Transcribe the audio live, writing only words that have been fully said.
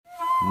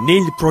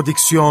Nil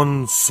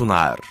Prodüksiyon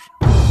sunar.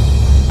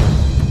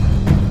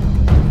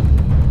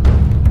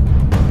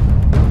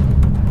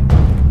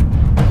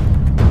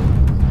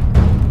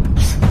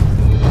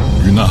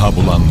 Günaha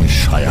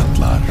bulanmış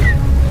hayatlar,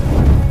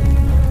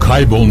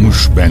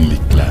 kaybolmuş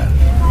benlikler,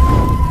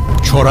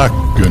 çorak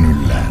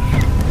gönüller,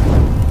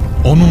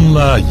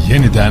 onunla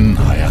yeniden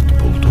hayat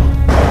buldu.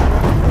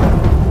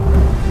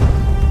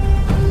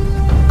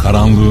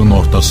 Karanlığın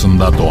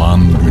ortasında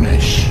doğan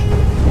güneş,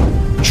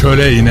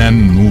 çöle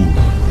inen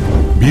nur,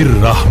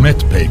 bir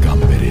rahmet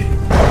peygamberi.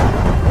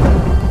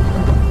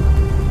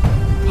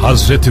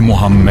 Hazreti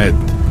Muhammed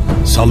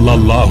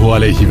sallallahu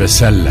aleyhi ve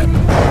sellem,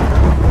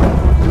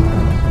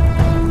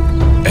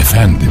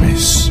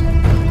 Efendimiz.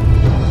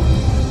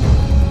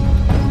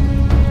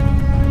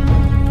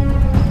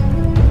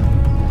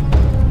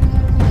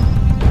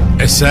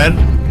 Eser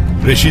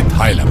Reşit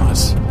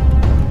Haylamaz.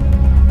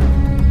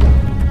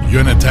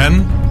 Yöneten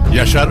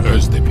Yaşar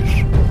Özdemir.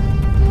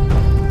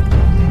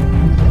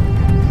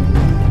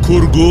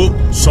 Kurgu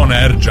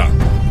Soner Can.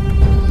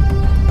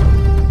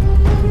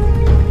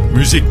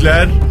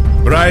 Müzikler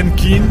Brian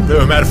Keane ve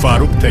Ömer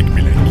Faruk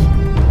Tekbilek.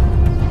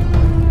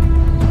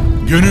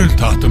 Gönül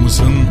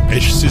tahtımızın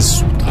eşsiz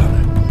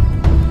sultanı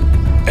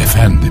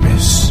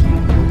Efendimiz.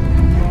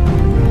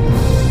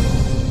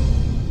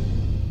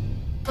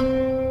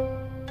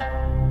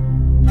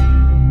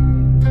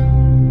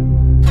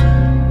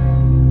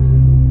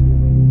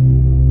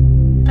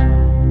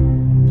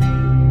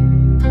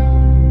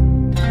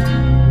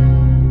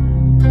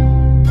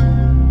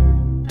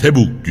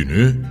 Tebuk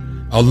günü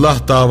Allah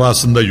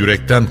davasında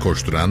yürekten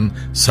koşturan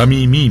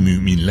samimi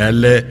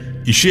müminlerle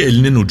işi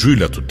elinin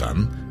ucuyla tutan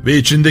ve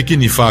içindeki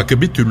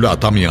nifakı bir türlü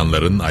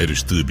atamayanların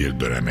ayrıştığı bir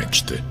dönem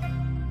geçti.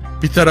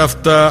 Bir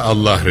tarafta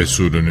Allah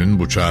Resulü'nün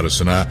bu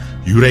çağrısına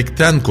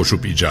yürekten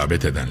koşup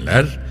icabet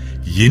edenler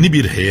yeni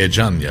bir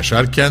heyecan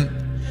yaşarken,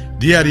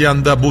 diğer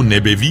yanda bu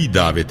nebevi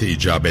davete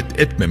icabet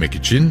etmemek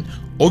için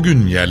o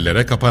gün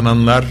yerlere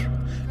kapananlar,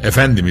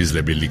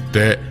 Efendimizle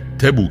birlikte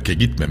Tebuk'e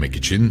gitmemek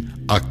için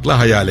akla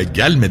hayale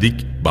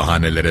gelmedik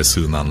bahanelere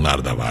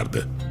sığınanlar da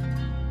vardı.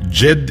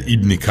 Cedd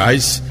İbni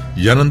Kays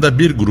yanında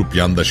bir grup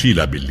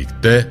yandaşıyla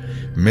birlikte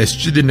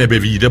Mescid-i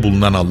Nebevi'de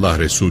bulunan Allah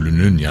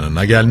Resulü'nün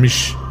yanına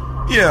gelmiş,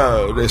 "Ya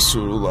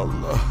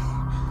Resulullah"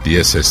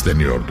 diye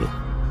sesleniyordu.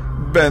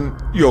 "Ben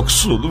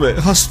yoksul ve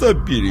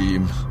hasta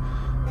biriyim.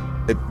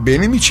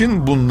 Benim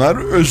için bunlar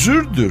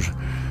özürdür.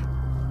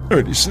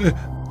 Öyleyse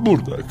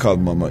burada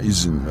kalmama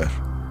izin ver."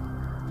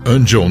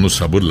 Önce onu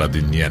sabırla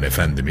dinleyen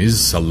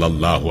Efendimiz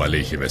sallallahu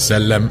aleyhi ve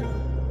sellem,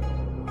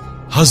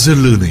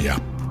 "Hazırlığını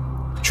yap.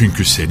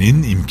 Çünkü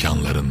senin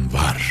imkanların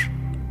var,"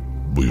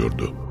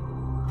 buyurdu.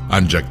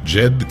 Ancak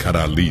Cedd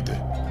kararlıydı.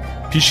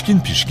 Pişkin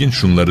pişkin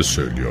şunları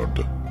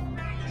söylüyordu.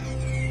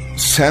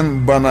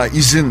 "Sen bana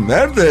izin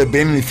ver de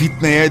beni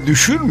fitneye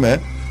düşürme.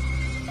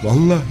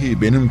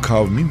 Vallahi benim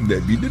kavmim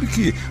de bilir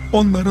ki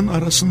onların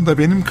arasında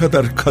benim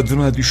kadar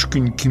kadına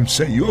düşkün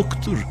kimse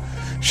yoktur.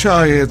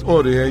 Şayet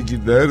oraya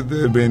gider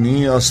de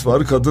Beni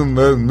Asfar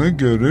kadınlarını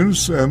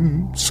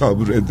görürsem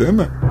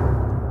sabredemem."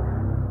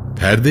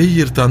 Perdeyi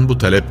yırtan bu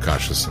talep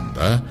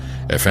karşısında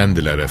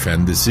efendiler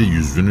efendisi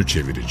yüzünü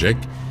çevirecek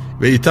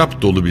ve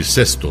hitap dolu bir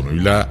ses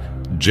tonuyla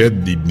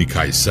Cedd İbni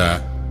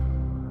Kays'a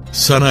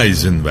 "Sana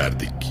izin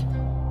verdik,"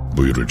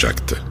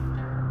 buyuracaktı.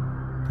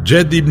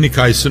 Cedd İbni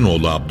Kays'ın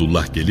oğlu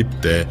Abdullah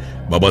gelip de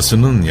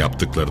babasının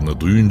yaptıklarını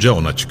duyunca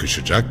ona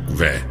çıkışacak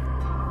ve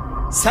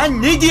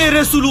 "Sen ne diye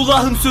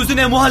Resulullah'ın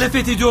sözüne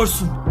muhalefet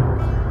ediyorsun?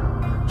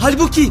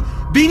 Halbuki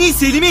Beni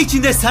Selime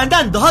içinde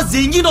senden daha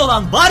zengin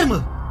olan var mı?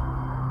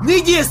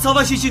 Ne diye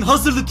savaş için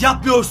hazırlık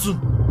yapmıyorsun?"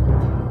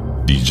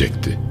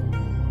 diyecekti.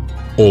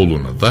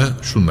 Oğluna da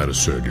şunları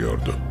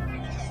söylüyordu.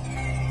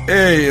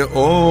 "Ey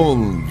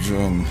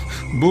oğulcum,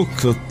 bu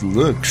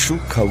kıtlık, şu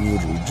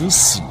kavurucu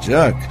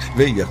sıcak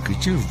ve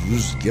yakıcı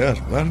rüzgar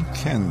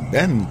varken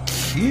ben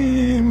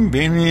kim?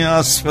 Beni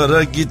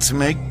Asfar'a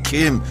gitmek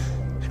kim?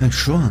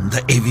 Şu anda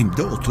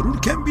evimde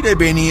otururken bile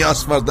Beni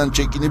Asfar'dan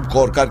çekinip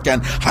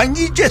korkarken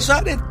hangi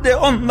cesaretle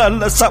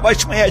onlarla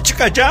savaşmaya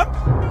çıkacağım?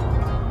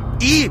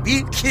 İyi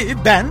bil ki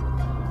ben..."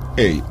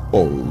 "Ey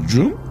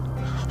oğulcum,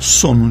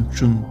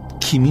 sonucun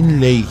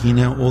kimin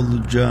lehine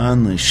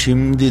olacağını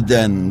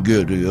şimdiden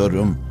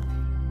görüyorum."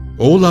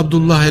 Oğul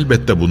Abdullah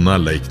elbette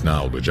bunlarla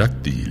ikna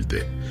olacak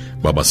değildi.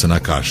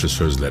 Babasına karşı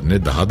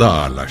sözlerini daha da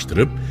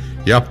ağırlaştırıp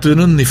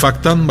yaptığının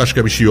nifaktan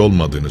başka bir şey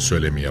olmadığını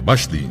söylemeye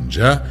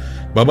başlayınca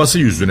babası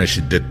yüzüne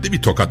şiddetli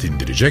bir tokat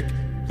indirecek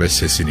ve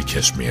sesini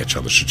kesmeye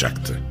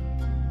çalışacaktı.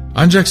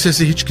 Ancak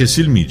sesi hiç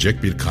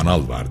kesilmeyecek bir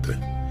kanal vardı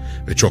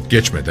ve çok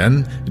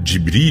geçmeden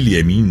Cibril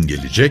Emin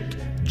gelecek,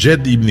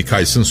 Cedd İbni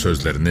Kays'ın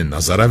sözlerini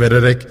nazara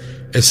vererek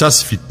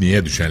esas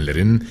fitneye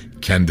düşenlerin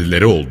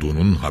kendileri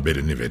olduğunun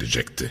haberini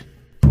verecekti.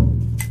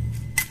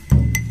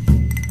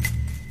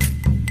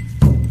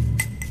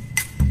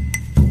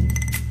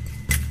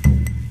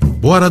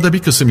 Bu arada bir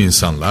kısım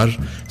insanlar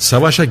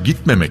savaşa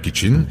gitmemek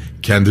için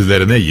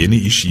kendilerine yeni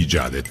iş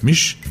icat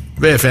etmiş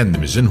ve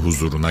Efendimizin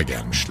huzuruna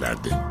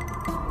gelmişlerdi.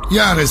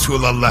 "Ya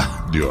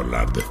Resulallah,"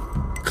 diyorlardı.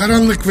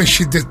 Karanlık ve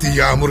şiddetli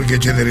yağmur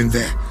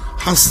gecelerinde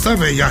hasta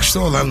ve yaşlı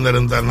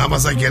olanların da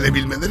namaza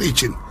gelebilmeleri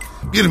için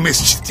bir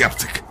mescit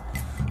yaptık.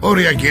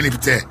 Oraya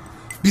gelip de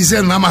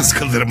bize namaz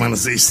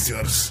kıldırmanızı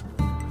istiyoruz.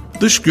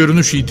 Dış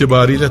görünüş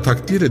itibariyle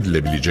takdir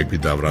edilebilecek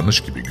bir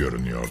davranış gibi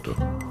görünüyordu.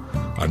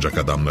 Ancak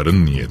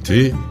adamların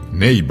niyeti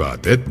ne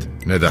ibadet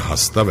ne de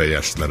hasta ve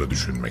yaşlıları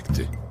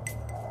düşünmekti.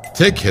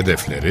 Tek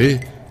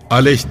hedefleri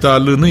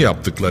aleyhtarlığını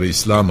yaptıkları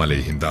İslam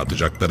aleyhinde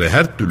atacakları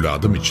her türlü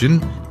adım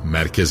için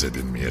merkez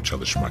edinmeye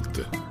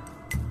çalışmaktı.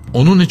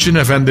 Onun için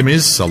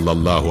Efendimiz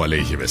sallallahu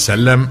aleyhi ve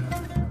sellem,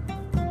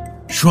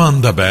 "Şu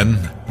anda ben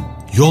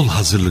yol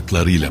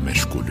hazırlıklarıyla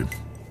meşgulüm.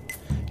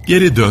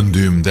 Geri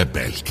döndüğümde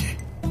belki,"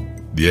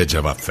 diye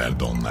cevap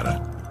verdi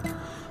onlara.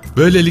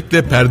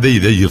 Böylelikle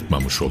perdeyi de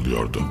yırtmamış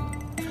oluyordu.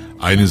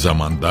 Aynı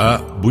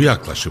zamanda bu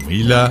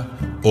yaklaşımıyla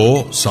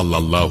o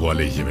sallallahu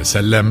aleyhi ve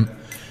sellem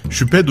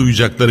şüphe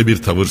duyacakları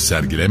bir tavır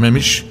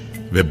sergilememiş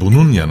ve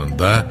bunun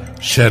yanında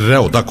şerre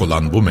odak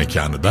olan bu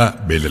mekanı da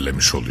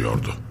belirlemiş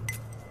oluyordu.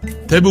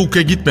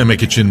 Tebuk'a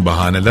gitmemek için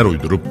bahaneler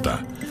uydurup da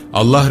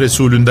Allah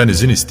Resulü'nden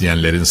izin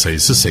isteyenlerin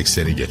sayısı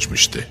 80'i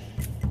geçmişti.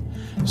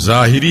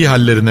 Zahiri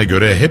hallerine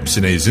göre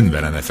hepsine izin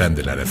veren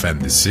efendiler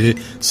efendisi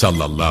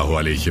sallallahu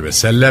aleyhi ve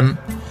sellem,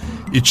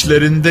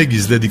 içlerinde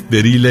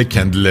gizledikleriyle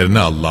kendilerini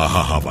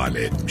Allah'a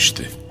havale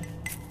etmişti.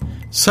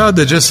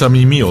 Sadece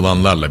samimi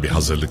olanlarla bir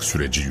hazırlık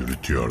süreci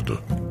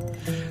yürütüyordu.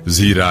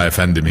 Zira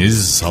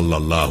Efendimiz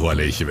sallallahu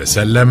aleyhi ve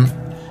sellem,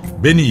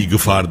 Beni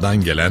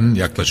Gıfar'dan gelen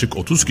yaklaşık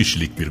 30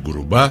 kişilik bir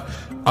gruba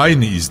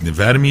aynı izni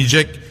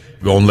vermeyecek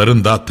ve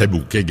onların da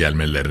Tebuk'e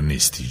gelmelerini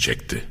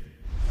isteyecekti.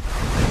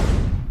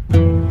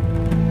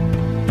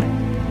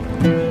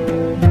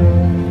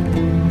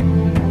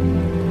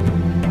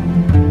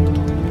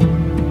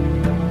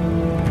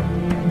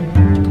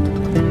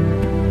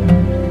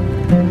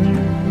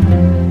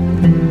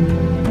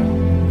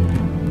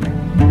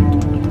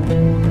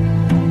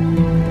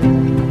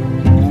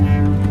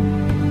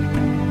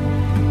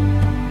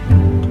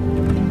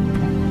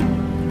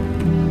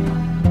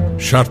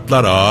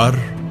 Şartlar ağır,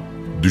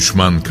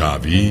 düşman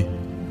kavi,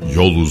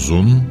 yol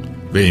uzun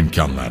ve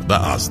imkanlar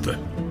da azdı.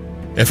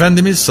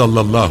 Efendimiz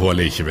sallallahu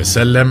aleyhi ve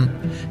sellem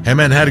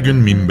hemen her gün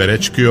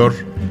minbere çıkıyor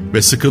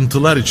ve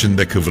sıkıntılar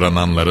içinde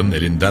kıvrananların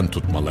elinden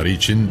tutmaları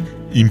için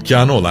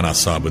imkanı olan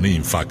ashabını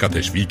infaka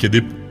teşvik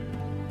edip,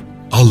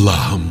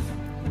 "Allah'ım,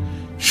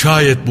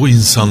 şayet bu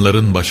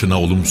insanların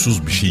başına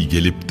olumsuz bir şey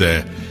gelip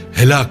de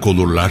helak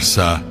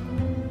olurlarsa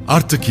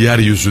artık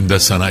yeryüzünde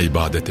sana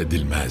ibadet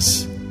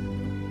edilmez,"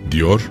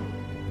 diyor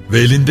ve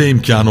elinde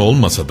imkanı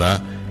olmasa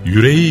da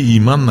yüreği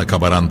imanla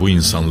kabaran bu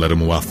insanları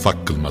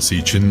muvaffak kılması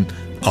için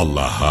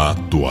Allah'a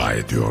dua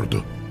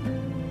ediyordu.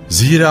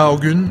 Zira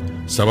o gün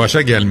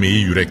savaşa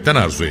gelmeyi yürekten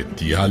arzu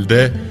ettiği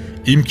halde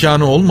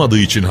imkanı olmadığı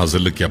için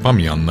hazırlık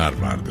yapamayanlar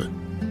vardı.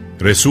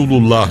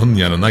 Resulullah'ın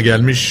yanına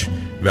gelmiş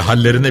ve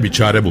hallerine bir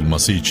çare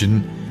bulması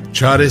için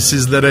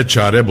çaresizlere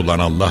çare bulan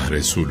Allah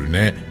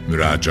Resulüne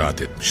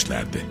müracaat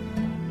etmişlerdi.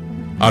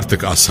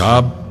 Artık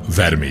ashab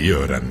vermeyi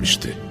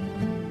öğrenmişti.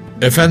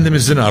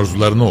 Efendimizin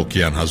arzularını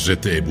okuyan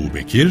Hazreti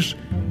Ebubekir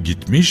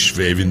gitmiş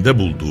ve evinde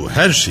bulduğu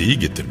her şeyi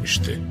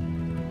getirmişti.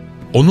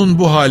 Onun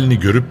bu halini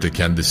görüp de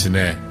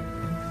kendisine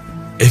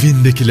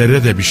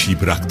 "Evindekilere de bir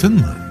şey bıraktın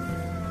mı?"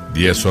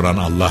 diye soran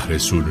Allah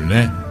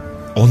Resulüne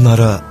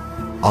Onlara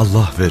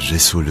Allah ve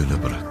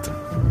Resulünü bıraktım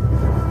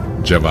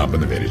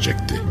cevabını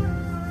verecekti.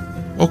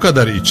 O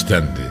kadar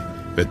içtendi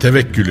ve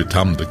tevekkülü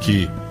tamdı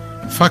ki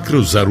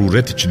fakr-ı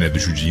zaruret içine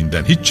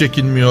düşeceğinden hiç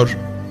çekinmiyor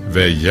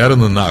ve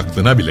yarınını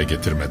aklına bile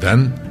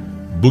getirmeden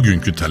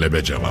bugünkü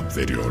talebe cevap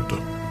veriyordu.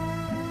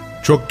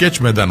 Çok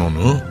geçmeden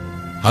onu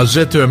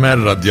Hazreti Ömer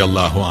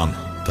radıyallahu anh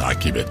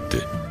takip etti.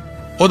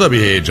 O da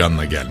bir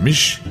heyecanla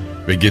gelmiş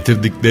ve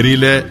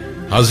getirdikleriyle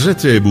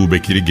Hazreti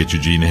Ebubekir'i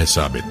geçeceğini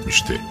hesap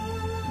etmişti.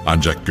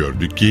 Ancak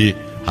gördü ki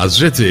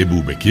Hazreti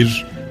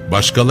Ebubekir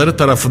başkaları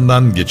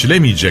tarafından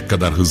geçilemeyecek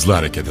kadar hızlı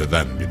hareket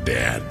eden bir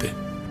değerdi.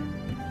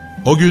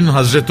 O gün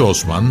Hazreti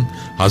Osman,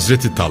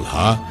 Hazreti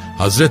Talha,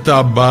 Hazreti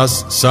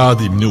Abbas, Sa'd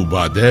İbni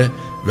Ubade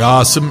ve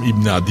Asım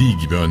İbni Adi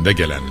gibi önde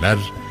gelenler,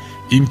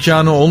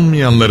 imkanı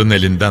olmayanların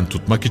elinden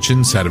tutmak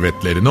için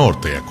servetlerini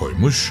ortaya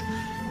koymuş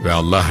ve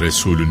Allah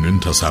Resulü'nün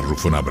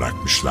tasarrufuna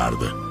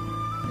bırakmışlardı.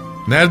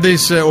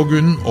 Neredeyse o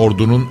gün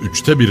ordunun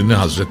 1/3'ünü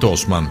Hazreti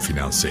Osman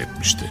finanse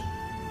etmişti.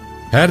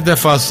 Her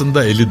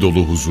defasında eli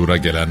dolu huzura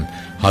gelen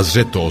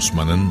Hazreti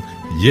Osman'ın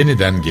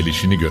yeniden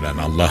gelişini gören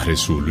Allah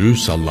Resulü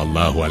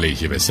sallallahu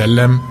aleyhi ve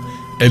sellem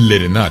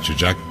ellerini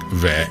açacak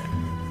ve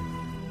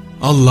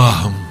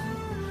 "Allah'ım,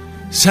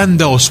 sen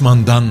de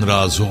Osman'dan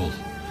razı ol,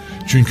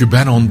 çünkü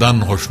ben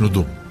ondan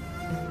hoşnutum,"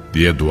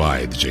 diye dua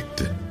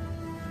edecekti.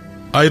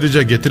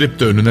 Ayrıca getirip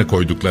de önüne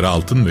koydukları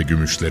altın ve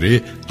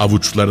gümüşleri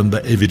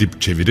avuçlarında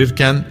evirip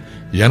çevirirken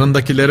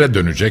yanındakilere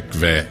dönecek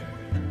ve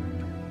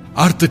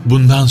 "Artık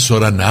bundan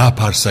sonra ne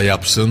yaparsa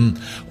yapsın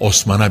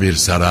Osman'a bir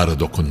zararı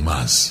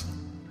dokunmaz,"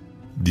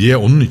 diye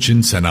onun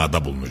için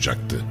senada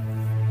bulunacaktı.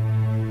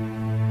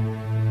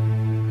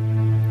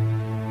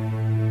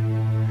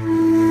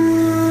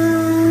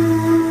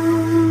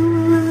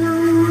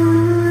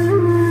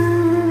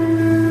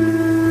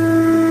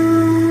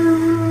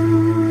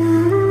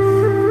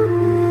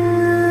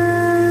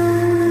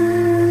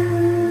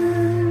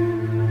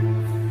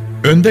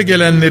 Önde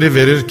gelenleri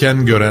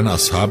verirken gören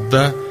ashab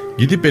da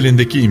gidip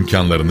elindeki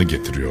imkanlarını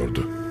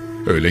getiriyordu.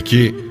 Öyle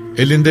ki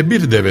elinde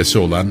bir devesi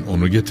olan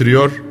onu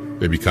getiriyor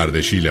ve bir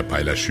kardeşiyle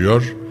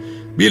paylaşıyor.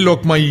 Bir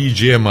lokma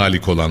yiyeceğe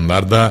malik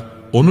olanlar da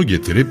onu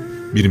getirip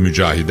bir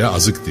mücahide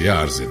azık diye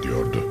arz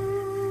ediyordu.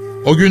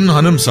 O gün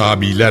hanım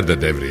sahabiler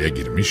de devreye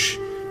girmiş,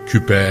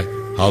 küpe,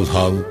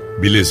 halhal,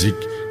 bilezik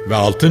ve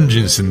altın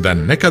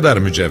cinsinden ne kadar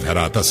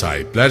mücevherata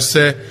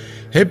sahiplerse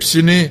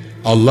hepsini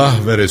Allah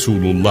ve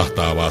Resulullah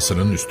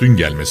davasının üstün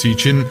gelmesi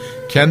için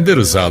kendi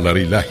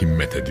rızalarıyla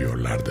himmet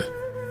ediyorlardı.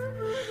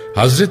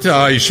 Hazreti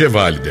Ayşe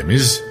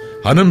validemiz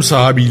hanım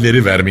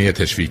sahabileri vermeye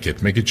teşvik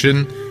etmek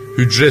için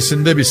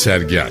hücresinde bir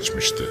sergi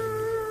açmıştı.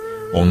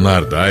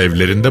 Onlar da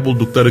evlerinde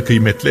buldukları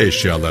kıymetli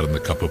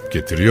eşyalarını kapıp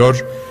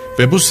getiriyor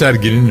ve bu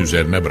serginin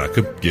üzerine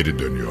bırakıp geri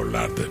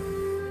dönüyorlardı.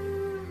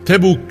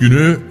 Tebuk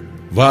günü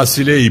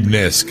Vasile İbni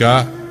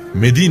Eska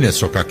Medine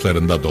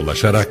sokaklarında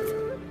dolaşarak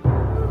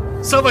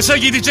 "Savaşa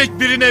gidecek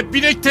birine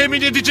binek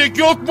temin edecek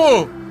yok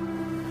mu?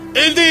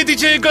 Elde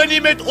edeceği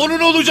ganimet onun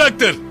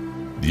olacaktır"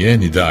 diye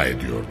nida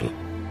ediyordu.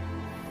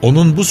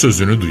 Onun bu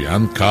sözünü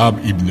duyan Kâb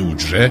İbni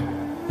Ucre,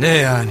 "Ne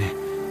yani?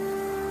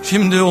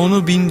 Şimdi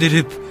onu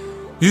bindirip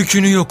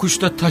yükünü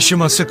yokuşta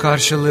taşıması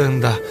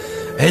karşılığında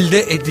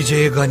elde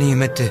edeceği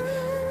ganimeti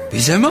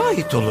bize mi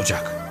ait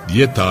olacak?"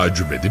 diye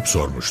taaccüp edip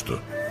sormuştu.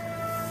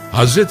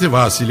 Hazreti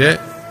Vasile,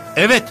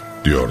 "Evet"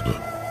 diyordu.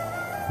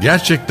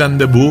 Gerçekten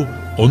de bu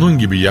onun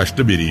gibi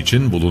yaşlı biri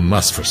için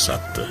bulunmaz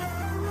fırsattı.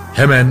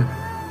 Hemen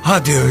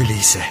 "Hadi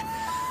öyleyse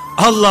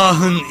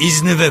Allah'ın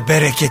izni ve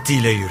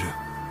bereketiyle yürü"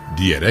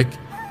 diyerek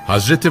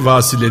Hazreti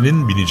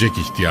Vasile'nin binecek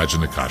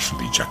ihtiyacını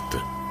karşılayacaktı.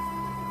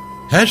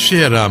 Her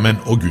şeye rağmen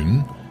o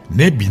gün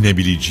ne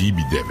binebileceği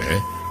bir deve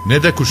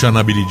ne de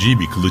kuşanabileceği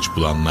bir kılıç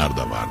bulanlar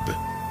da vardı.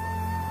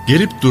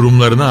 Gelip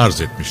durumlarını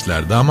arz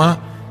etmişlerdi ama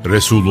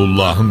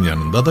Resulullah'ın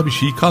yanında da bir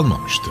şey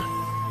kalmamıştı.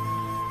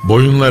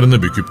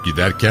 Boyunlarını büküp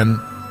giderken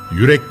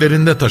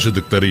yüreklerinde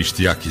taşıdıkları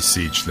iştiyak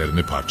hissi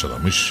içlerini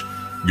parçalamış,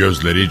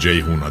 gözleri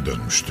Ceyhun'a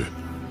dönmüştü.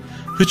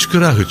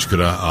 Hıçkıra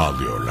hıçkıra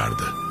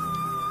ağlıyorlardı.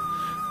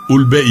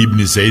 Ulbe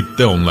İbni Zeyd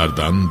de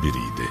onlardan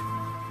biriydi.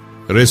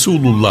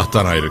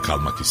 Resulullah'tan ayrı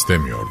kalmak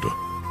istemiyordu.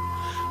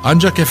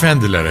 Ancak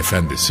Efendiler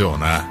Efendisi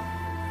ona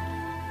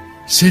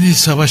 "Seni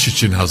savaş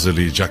için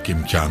hazırlayacak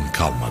imkan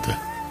kalmadı.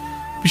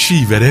 Bir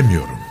şey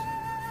veremiyorum"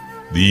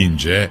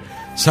 deyince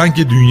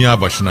sanki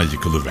dünya başına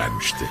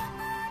yıkılıvermişti.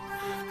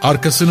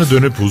 Arkasını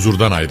dönüp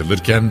huzurdan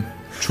ayrılırken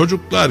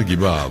çocuklar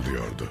gibi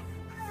ağlıyordu.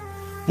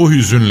 Bu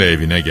hüzünle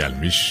evine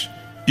gelmiş,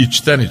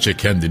 içten içe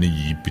kendini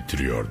yiyip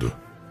bitiriyordu.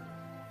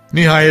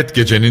 Nihayet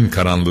gecenin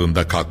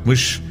karanlığında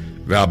kalkmış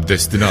ve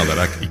abdestini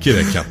alarak 2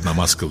 rekat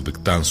namaz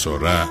kıldıktan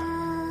sonra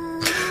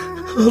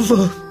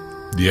 "Allah'ım"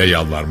 diye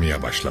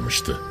yalvarmaya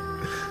başlamıştı.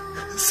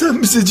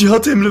 "Sen bize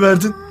cihat emri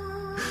verdin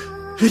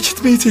ve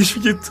gitmeyi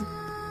teşvik ettin.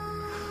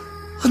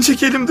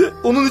 Ancak elimde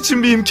onun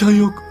için bir imkan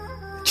yok.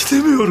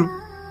 Gidemiyorum.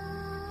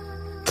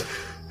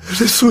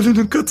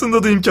 Resulünün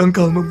katında da imkan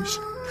kalmamış.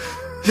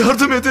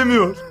 Yardım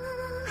edemiyor.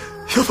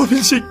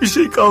 Yapabilecek bir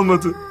şey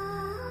kalmadı.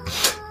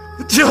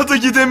 Cihada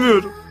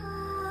gidemiyorum.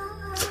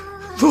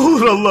 Ne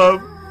olur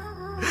Allah'ım,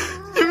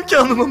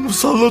 imkanıma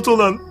musallat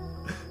olan,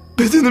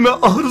 bedenime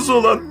arız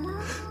olan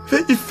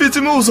ve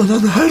iffetime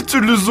uzanan her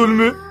türlü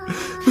zulmü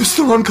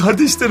Müslüman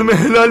kardeşlerime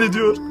helal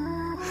ediyor.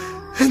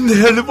 En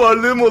değerli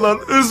varlığım olan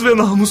ırz ve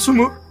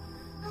namusumu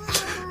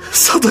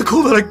sadaka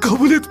olarak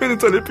kabul etmeni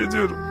talep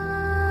ediyorum."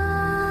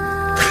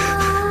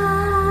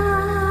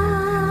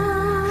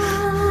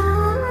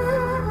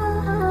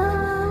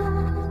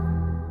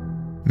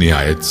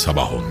 Nihayet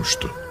sabah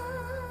olmuştu.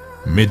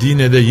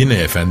 Medine'de yine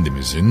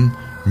Efendimizin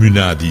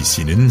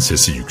münadisinin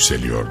sesi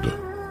yükseliyordu.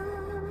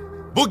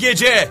 "Bu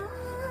gece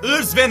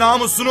ırz ve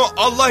namusunu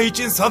Allah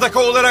için sadaka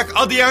olarak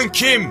adayan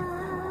kim?"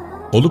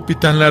 Olup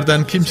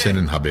bitenlerden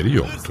kimsenin haberi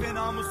yoktu.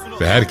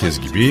 Ve herkes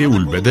gibi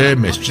Ulbe'de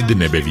Mescid-i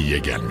Nebevi'ye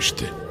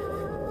gelmişti.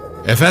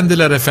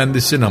 Efendiler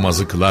Efendisi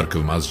namazı kılar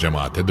kılmaz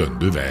cemaate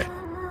döndü ve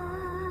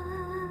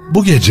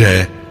 "Bu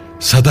gece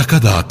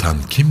sadaka dağıtan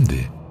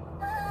kimdi?"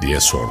 diye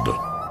sordu.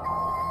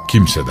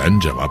 Kimseden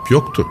cevap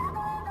yoktu.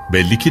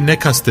 Belli ki ne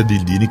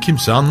kastedildiğini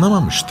kimse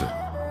anlamamıştı.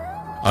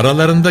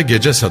 Aralarında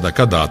gece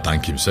sadaka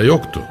dağıtan kimse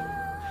yoktu.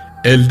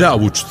 Elde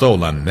avuçta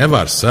olan ne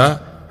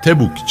varsa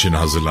Tebuk için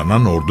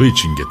hazırlanan ordu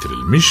için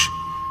getirilmiş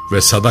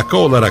ve sadaka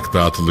olarak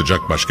dağıtılacak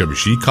başka bir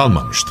şey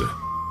kalmamıştı.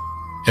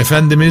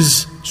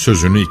 Efendimiz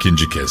sözünü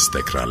 2. kez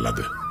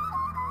tekrarladı.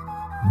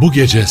 "Bu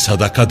gece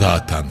sadaka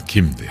dağıtan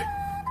kimdi?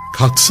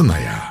 Kalksın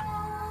ayağa."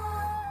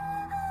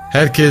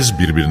 Herkes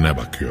birbirine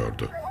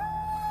bakıyordu.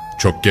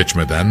 Çok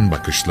geçmeden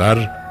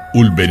bakışlar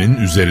Ulbe'nin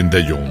üzerinde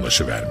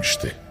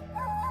yoğunlaşıvermişti.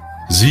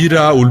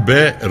 Zira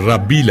Ulbe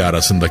Rabbi ile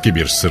arasındaki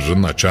bir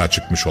sırrın açığa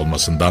çıkmış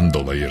olmasından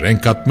dolayı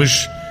renk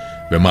atmış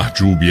ve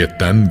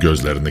mahcubiyetten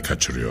gözlerini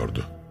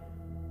kaçırıyordu.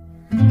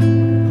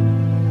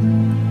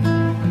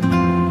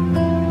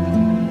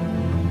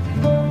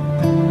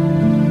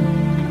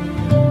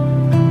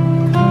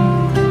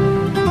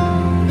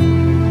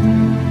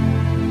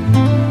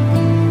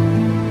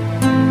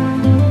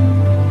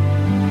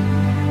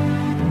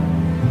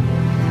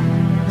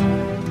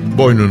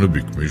 boynunu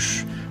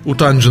bükmüş,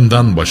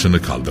 utancından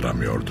başını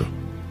kaldıramıyordu.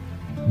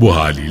 Bu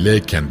haliyle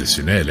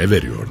kendisini ele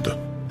veriyordu.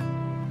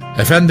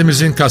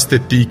 Efendimizin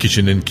kastettiği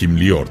kişinin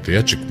kimliği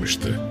ortaya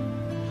çıkmıştı.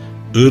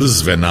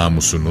 Irz ve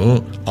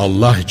namusunu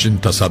Allah için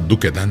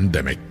tasadduk eden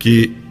demek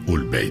ki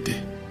Ulbe'ydi.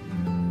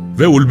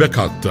 Ve Ulbe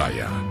kalktı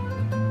ayağa.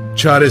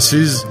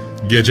 Çaresiz,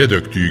 gece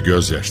döktüğü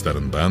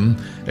gözyaşlarından,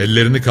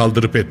 ellerini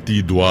kaldırıp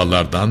ettiği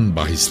dualardan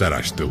bahisler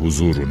açtı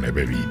huzuru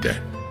nebevide.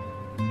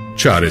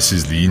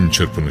 Çaresizliğin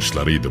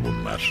çırpınışlarıydı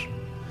bunlar.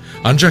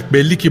 Ancak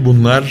belli ki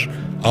bunlar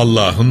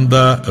Allah'ın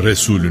da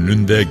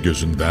Resulünün de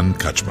gözünden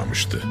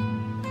kaçmamıştı.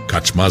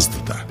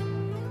 Kaçmazdı da.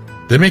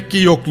 Demek ki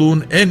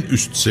yokluğun en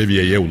üst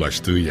seviyeye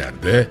ulaştığı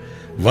yerde,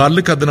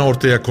 varlık adına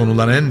ortaya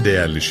konulan en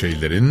değerli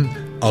şeylerin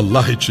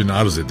Allah için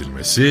arz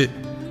edilmesi,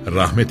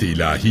 rahmet-i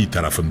ilahi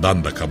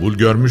tarafından da kabul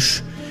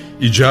görmüş,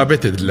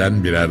 icabet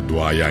edilen birer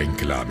duaya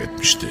inkılap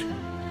etmişti.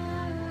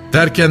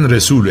 Derken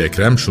Resul-i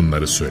Ekrem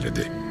şunları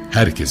söyledi,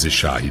 herkesi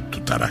şahit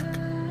tutarak.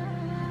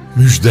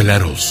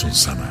 Müjdeler olsun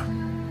sana.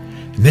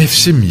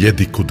 Nefsim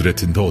yedi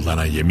kudretinde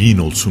olana yemin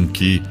olsun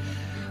ki,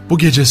 bu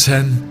gece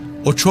sen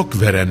o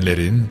çok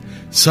verenlerin,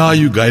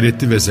 sahi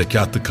gayreti ve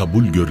zekatı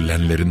kabul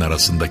görülenlerin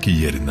arasındaki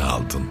yerini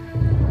aldın.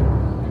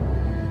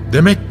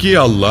 Demek ki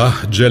Allah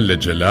Celle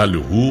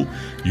Celaluhu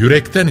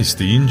yürekten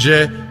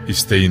isteyince,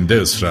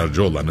 isteğinde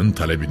ısrarcı olanın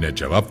talebine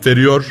cevap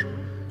veriyor,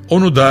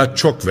 onu da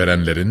çok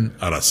verenlerin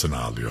arasına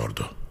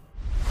alıyordu.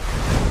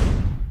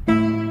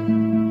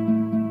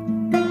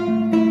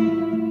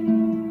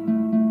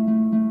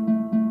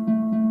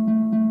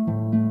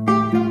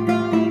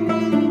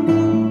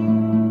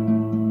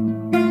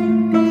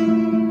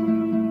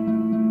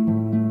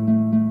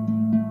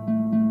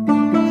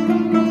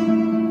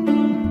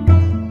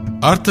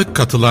 Artık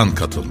katılan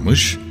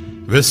katılmış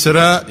ve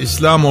sıra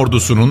İslam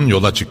ordusunun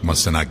yola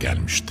çıkmasına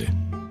gelmişti.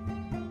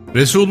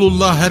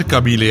 Resulullah her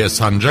kabileye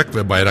sancak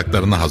ve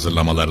bayraklarını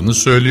hazırlamalarını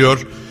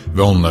söylüyor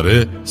ve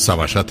onları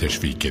savaşa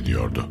teşvik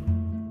ediyordu.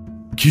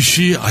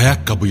 Kişi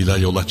ayakkabıyla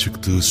yola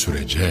çıktığı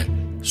sürece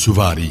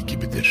süvari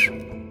gibidir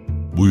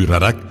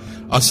buyurarak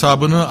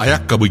ashabını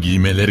ayakkabı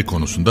giymeleri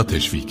konusunda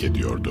teşvik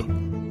ediyordu.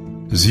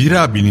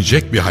 Zira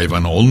binecek bir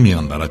hayvanı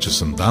olmayanlar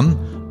açısından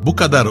bu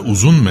kadar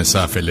uzun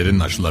mesafelerin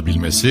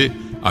aşılabilmesi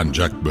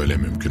ancak böyle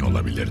mümkün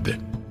olabilirdi.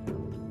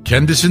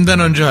 Kendisinden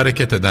önce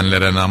hareket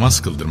edenlere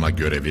namaz kıldırma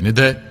görevini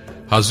de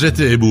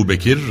Hazreti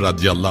Ebubekir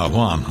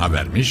radıyallahu anh'a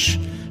vermiş,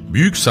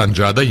 büyük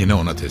sancağı da yine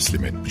ona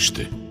teslim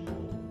etmişti.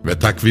 Ve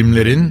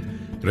takvimlerin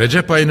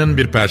Recep ayının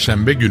bir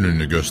perşembe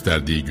gününü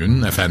gösterdiği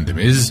gün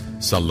Efendimiz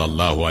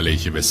sallallahu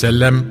aleyhi ve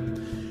sellem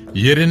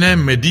yerine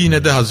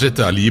Medine'de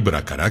Hazreti Ali'yi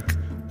bırakarak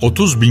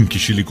 30.000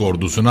 kişilik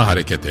ordusuna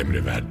hareket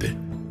emri verdi.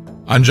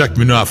 Ancak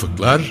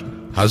münafıklar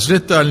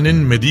Hazreti Ali'nin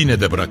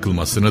Medine'de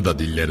bırakılmasını da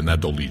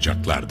dillerine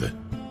dolayacaklardı.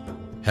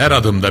 Her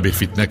adımda bir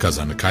fitne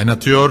kazanı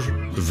kaynatıyor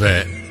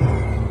ve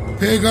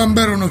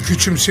Peygamber onu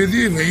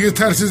küçümsediği ve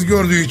yetersiz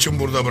gördüğü için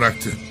burada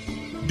bıraktı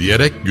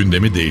diyerek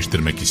gündemi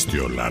değiştirmek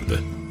istiyorlardı.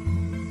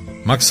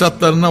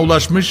 Maksatlarına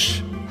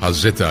ulaşmış,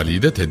 Hazreti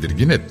Ali'yi de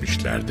tedirgin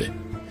etmişlerdi.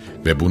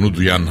 Ve bunu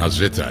duyan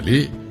Hazreti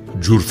Ali,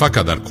 Curf'a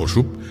kadar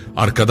koşup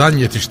arkadan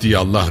yetiştiği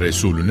Allah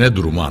Resulüne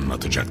durumu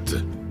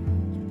anlatacaktı.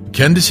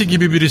 Kendisi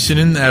gibi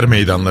birisinin er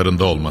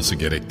meydanlarında olması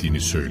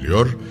gerektiğini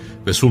söylüyor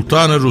ve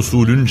Sultan-ı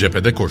Resul'ün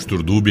cephede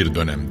koşturduğu bir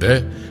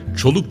dönemde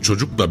çoluk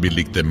çocukla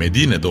birlikte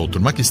Medine'de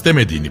oturmak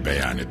istemediğini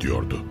beyan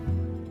ediyordu.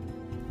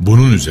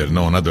 Bunun üzerine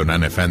ona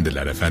dönen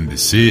efendiler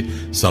efendisi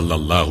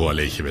sallallahu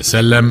aleyhi ve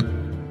sellem,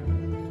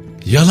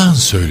 "Yalan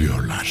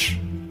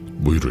söylüyorlar,"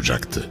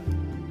 buyuracaktı.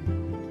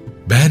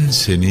 "Ben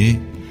seni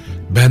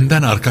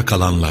benden arka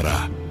kalanlara,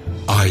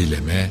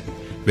 aileme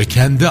ve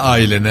kendi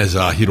ailene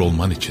zahir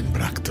olman için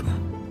bıraktım.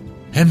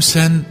 Hem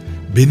sen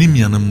benim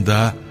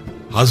yanımda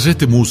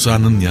Hazreti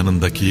Musa'nın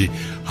yanındaki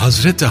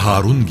Hazreti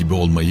Harun gibi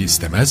olmayı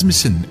istemez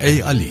misin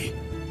ey Ali?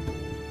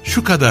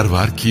 Şu kadar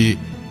var ki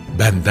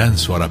benden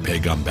sonra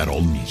peygamber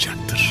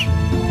olmayacaktır."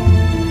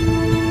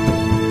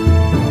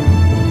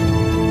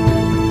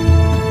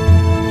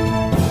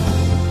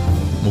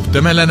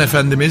 Muhtemelen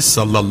Efendimiz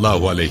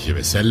sallallahu aleyhi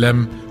ve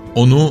sellem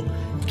onu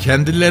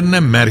kendilerine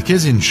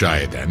merkez inşa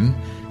eden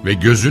ve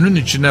gözünün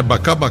içine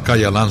baka baka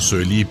yalan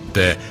söyleyip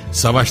de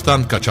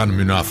savaştan kaçan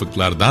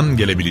münafıklardan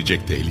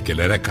gelebilecek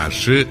tehlikelere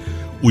karşı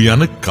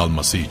uyanık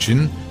kalması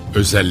için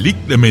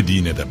özellikle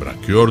Medine'de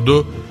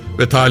bırakıyordu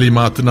ve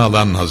talimatını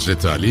alan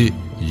Hazreti Ali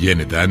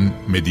yeniden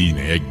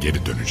Medine'ye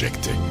geri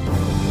dönecekti.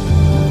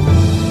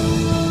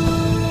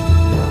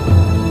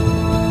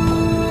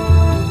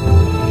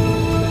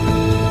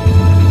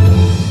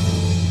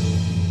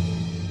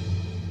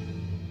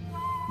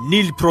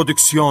 Nil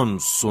Prodüksiyon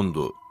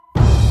sundu.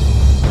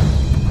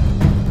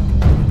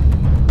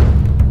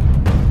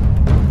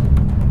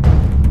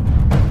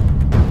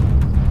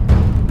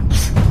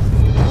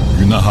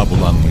 Günaha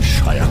bulanmış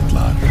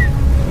hayatlar,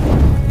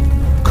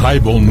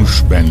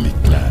 kaybolmuş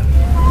benlikler,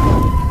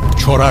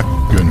 çorak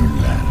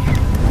gönüller,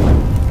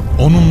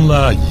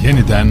 onunla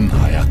yeniden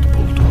hayat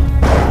buldu.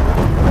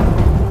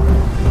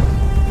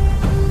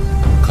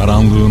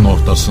 Karanlığın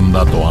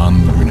ortasında doğan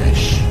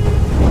güneş,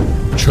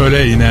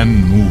 çöle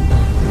inen nur,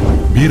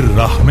 bir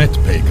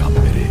rahmet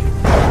peygamberi.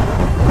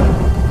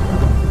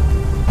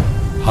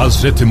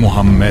 Hazreti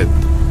Muhammed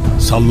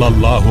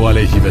sallallahu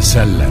aleyhi ve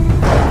sellem